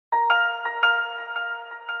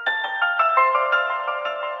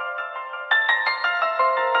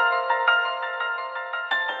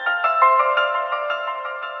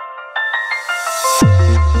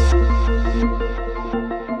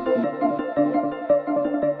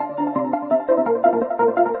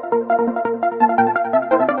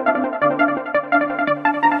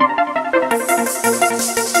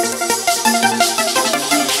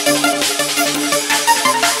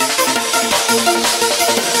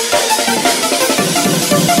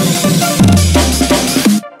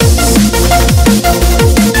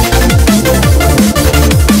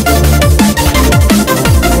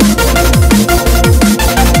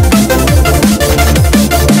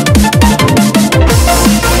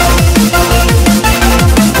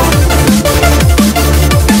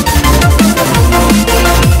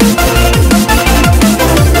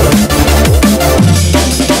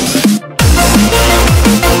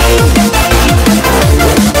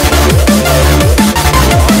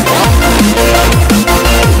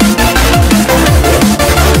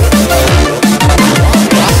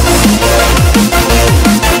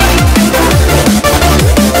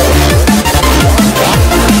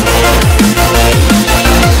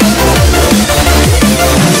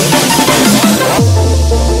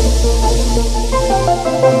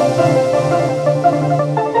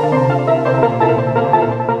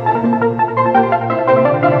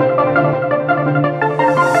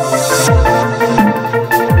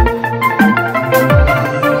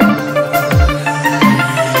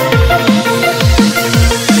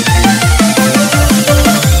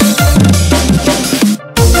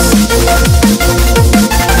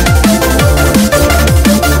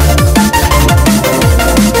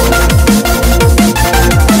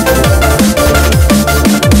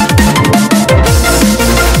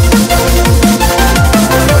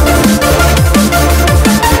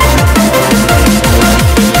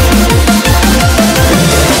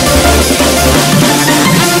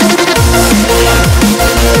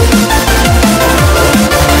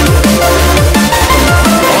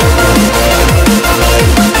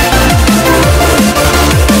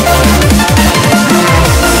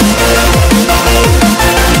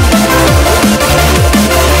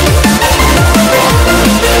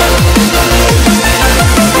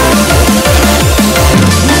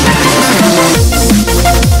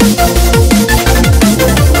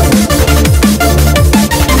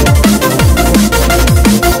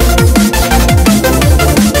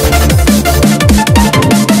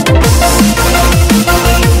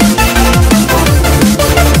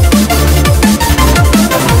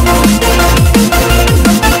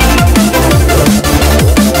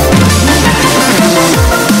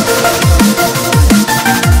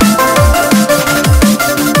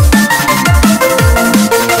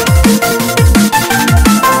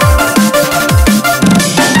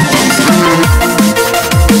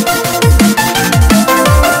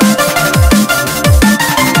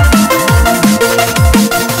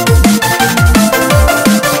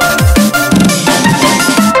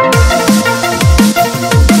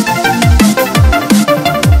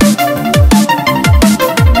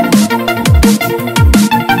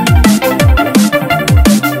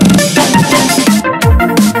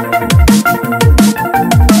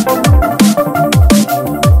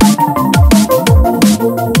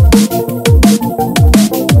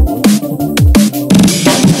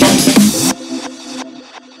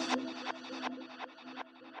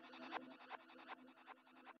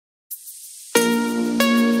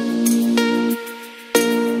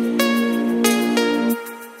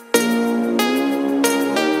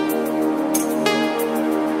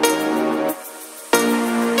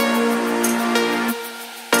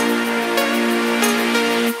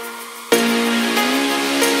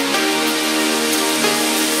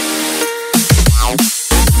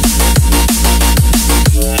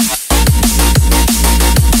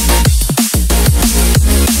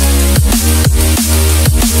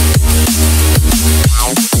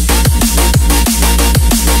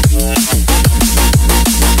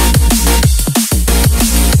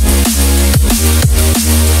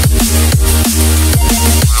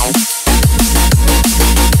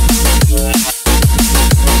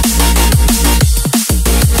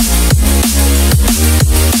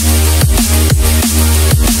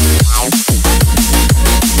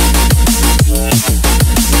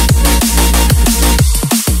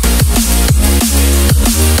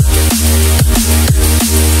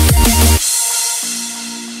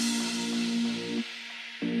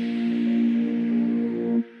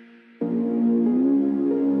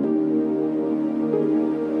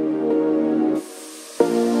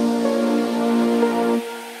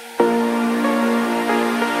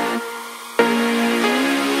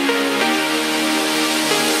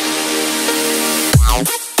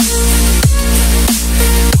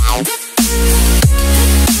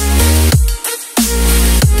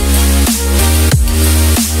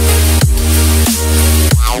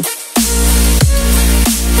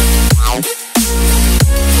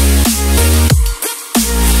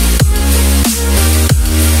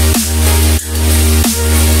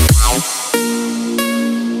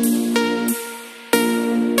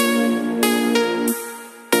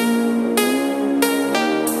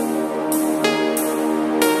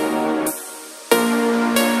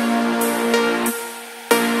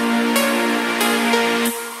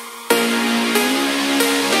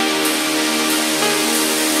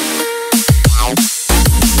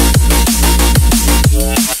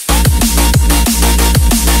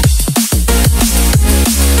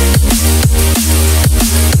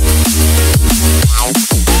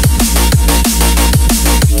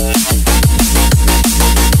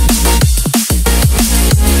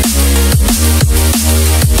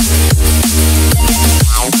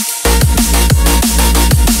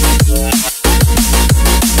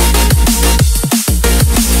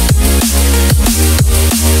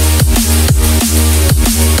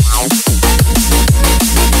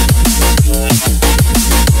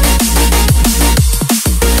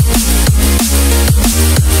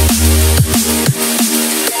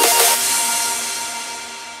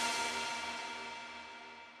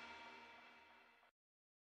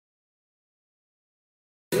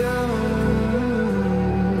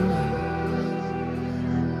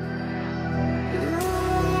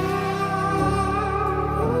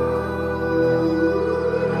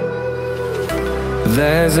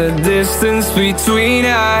There's a distance between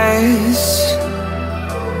us.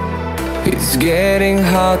 It's getting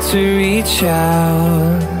hard to reach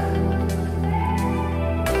out.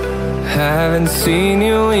 Haven't seen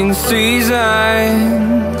you in seasons,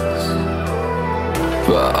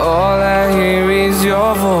 but all I hear is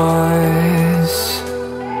your voice.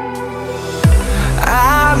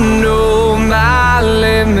 I know my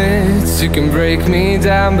limits, you can break me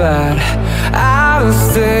down, but I'll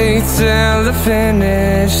stay till the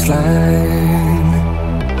finish line.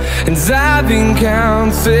 And I've been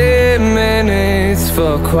counting minutes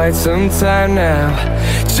for quite some time now,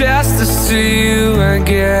 just to see you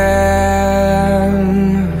again.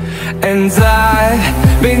 And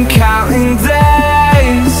I've been counting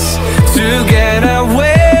days to get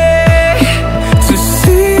away, to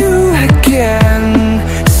see you again,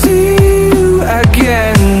 see you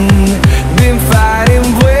again. Been fighting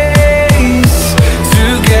ways to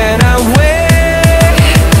get away,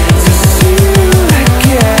 to see you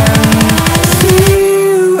again, see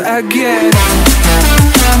you again.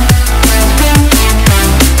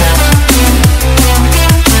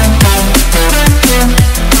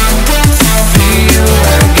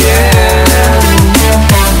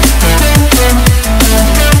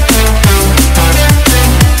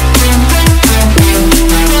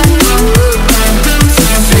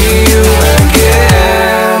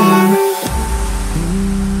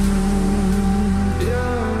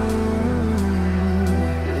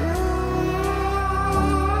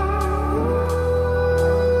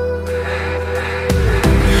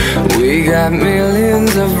 We got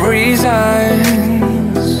millions of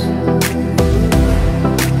reasons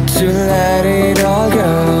to let it all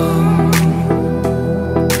go.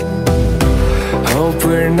 Hope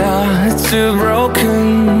we're not too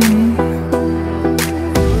broken.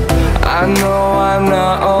 I know I'm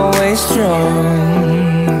not always strong,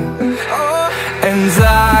 and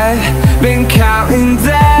I've been counting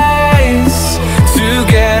days to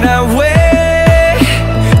get away,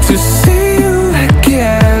 to see you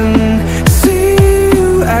again, see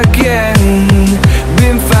you again.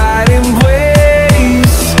 Been fighting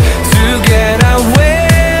ways to get away,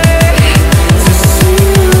 to see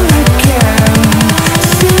you again,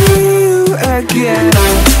 see you again.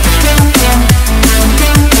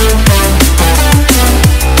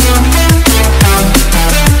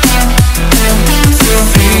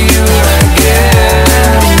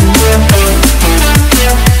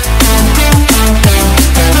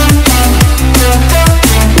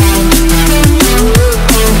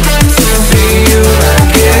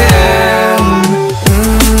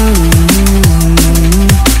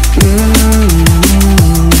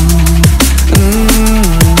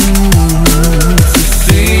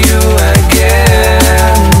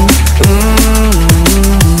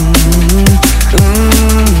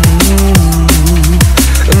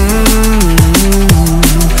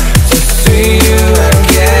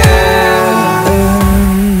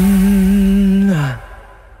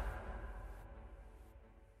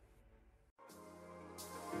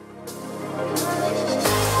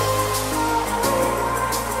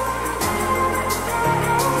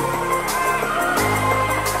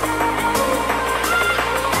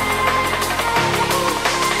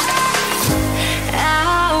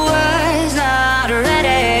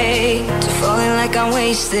 I'm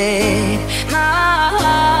wasted, my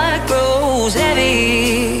heart grows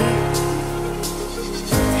heavy.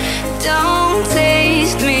 Don't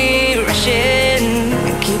taste me rushing,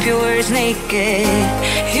 keep your words naked.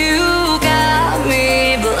 You got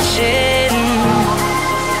me blushing.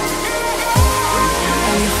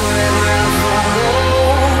 And forever I'll follow,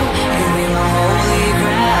 you be my holy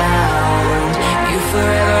ground. You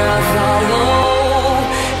forever I'll follow.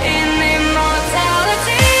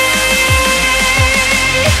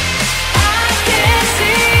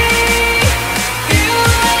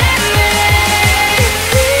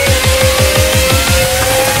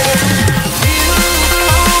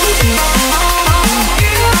 You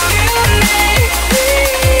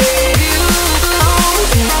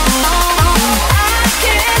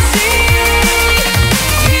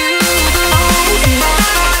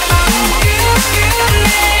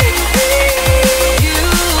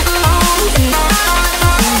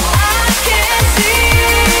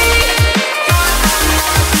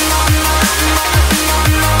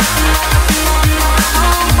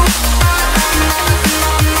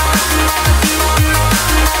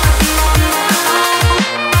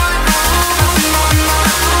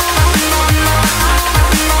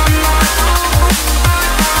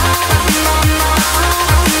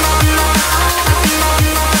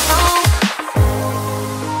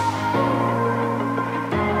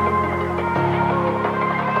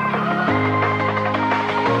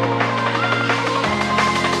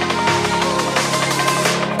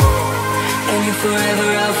forever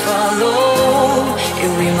I'll follow.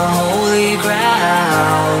 You'll be my holy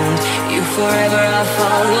ground. You forever I'll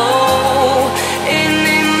follow. In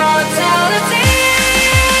immortality,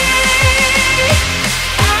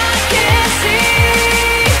 I can see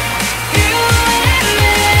you and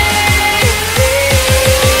me.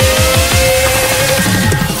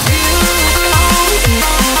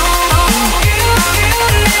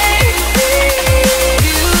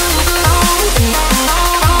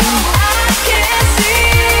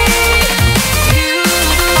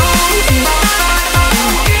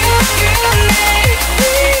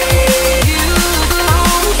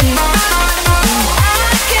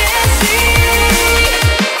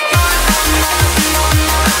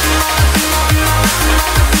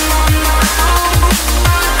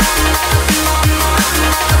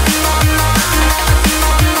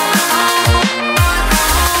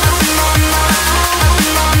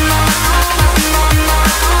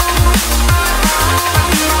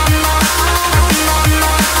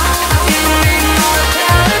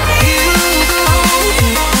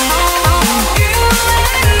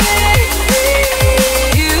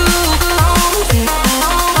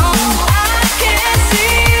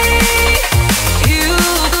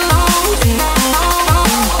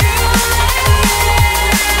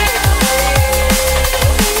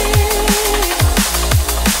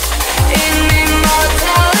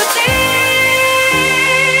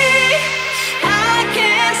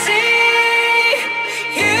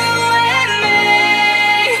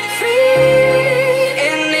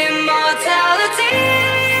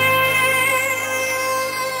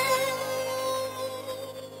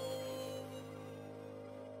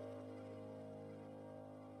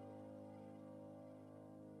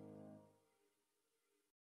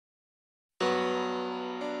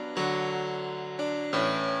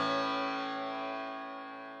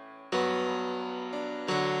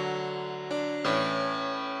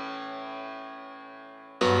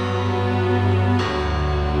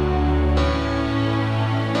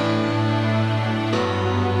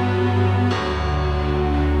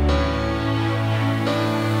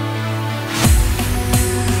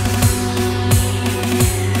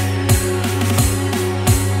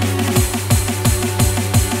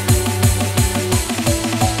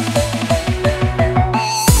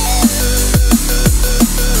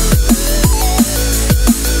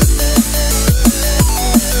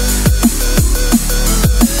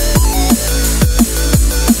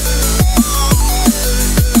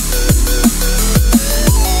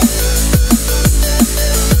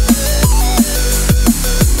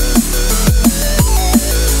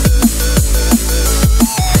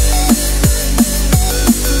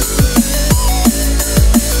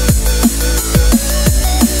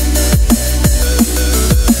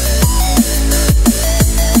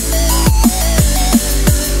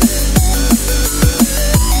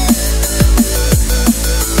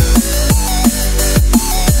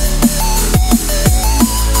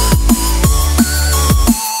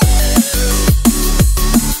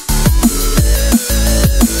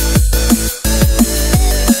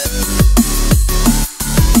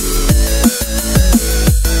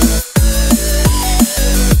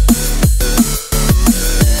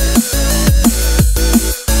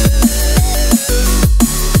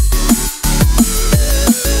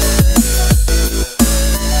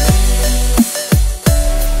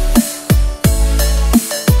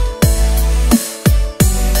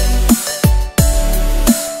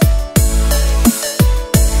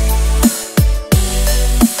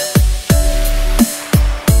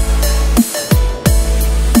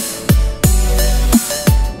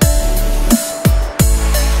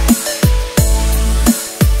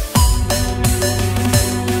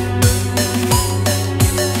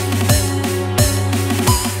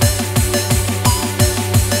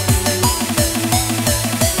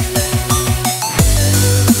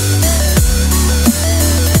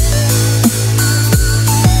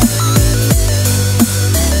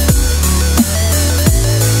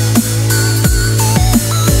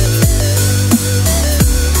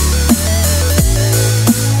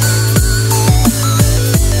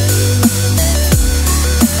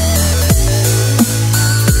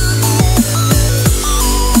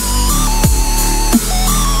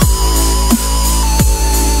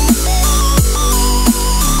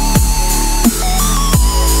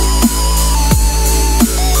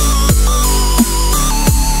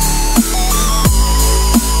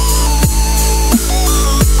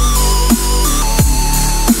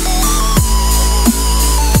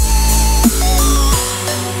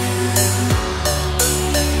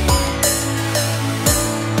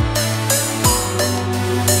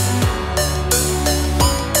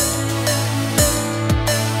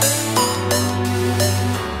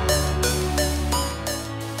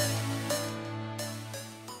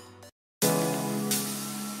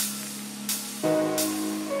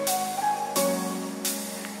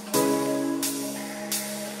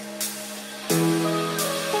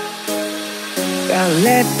 Our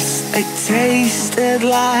lips, they tasted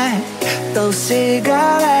like those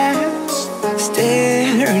cigarettes.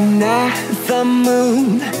 Staring at the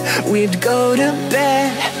moon, we'd go to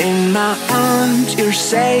bed. In my arms, you're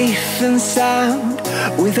safe and sound,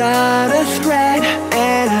 without a threat.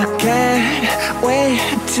 And I can't wait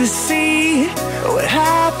to see what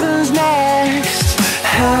happens next.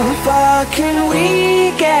 How far can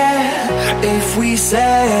we get if we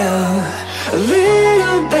sail a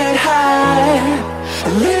little bit high,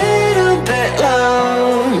 a little bit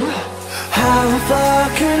low? How far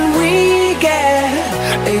can we get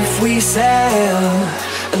if we sail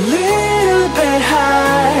a little bit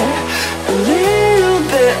high, a little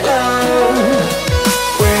bit low?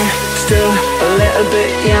 We're still a little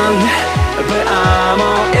bit young, but I'm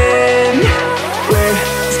all in. We're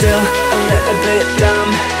still a little bit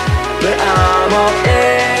dumb, but I'm all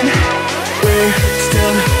in. We're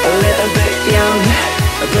still a little bit young,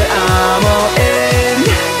 but I'm all in.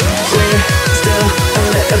 We're still a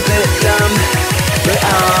little bit dumb, but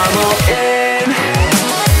I'm all in.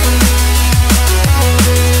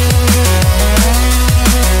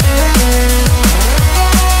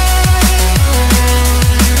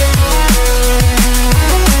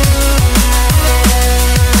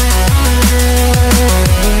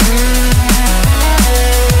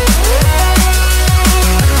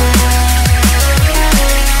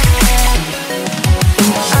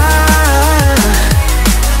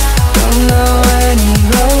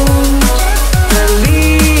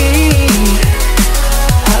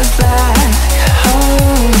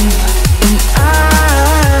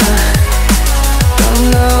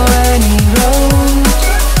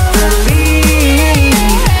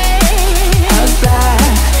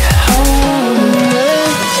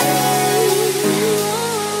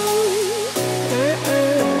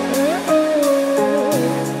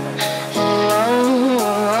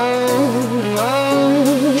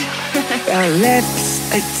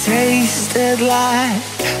 It tasted like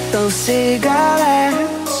those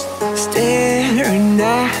cigarettes. Staring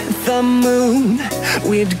at the moon,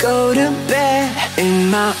 we'd go to bed.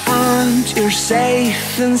 In my arms, you're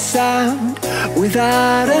safe and sound,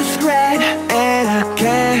 without a threat. And I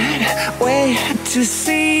can't wait to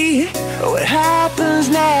see what happens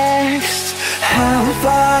next. How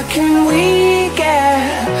far can we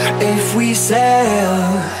get if we sail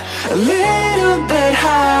a little bit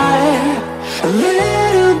high, a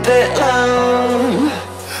little bit low?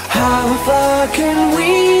 How far can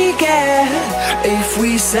we get if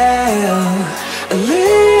we sail a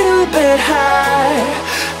little bit high,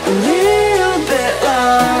 a little bit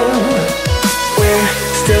low? We're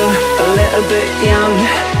still a little bit young,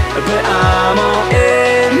 but I'm all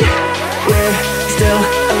in. We're still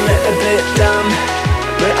a little bit dumb,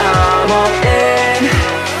 but I'm all in.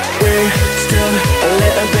 We're still a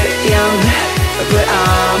little bit young, but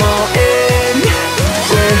I'm all in.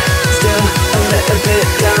 We're still a little bit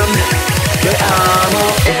dumb, but I'm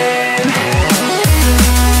all in.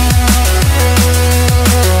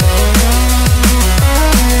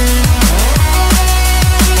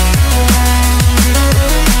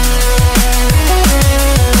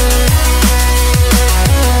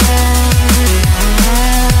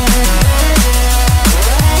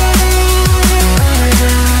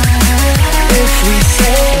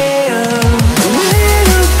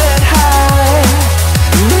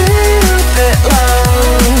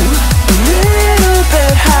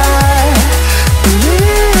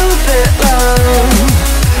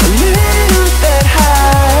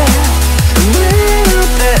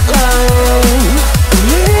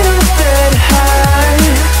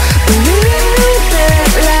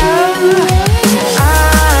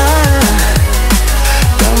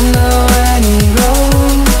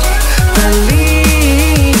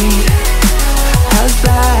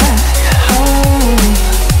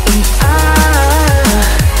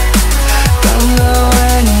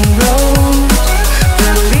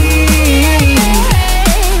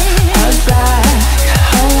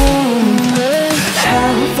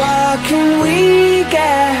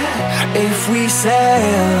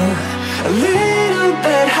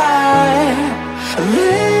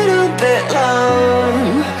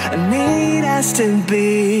 To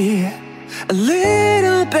be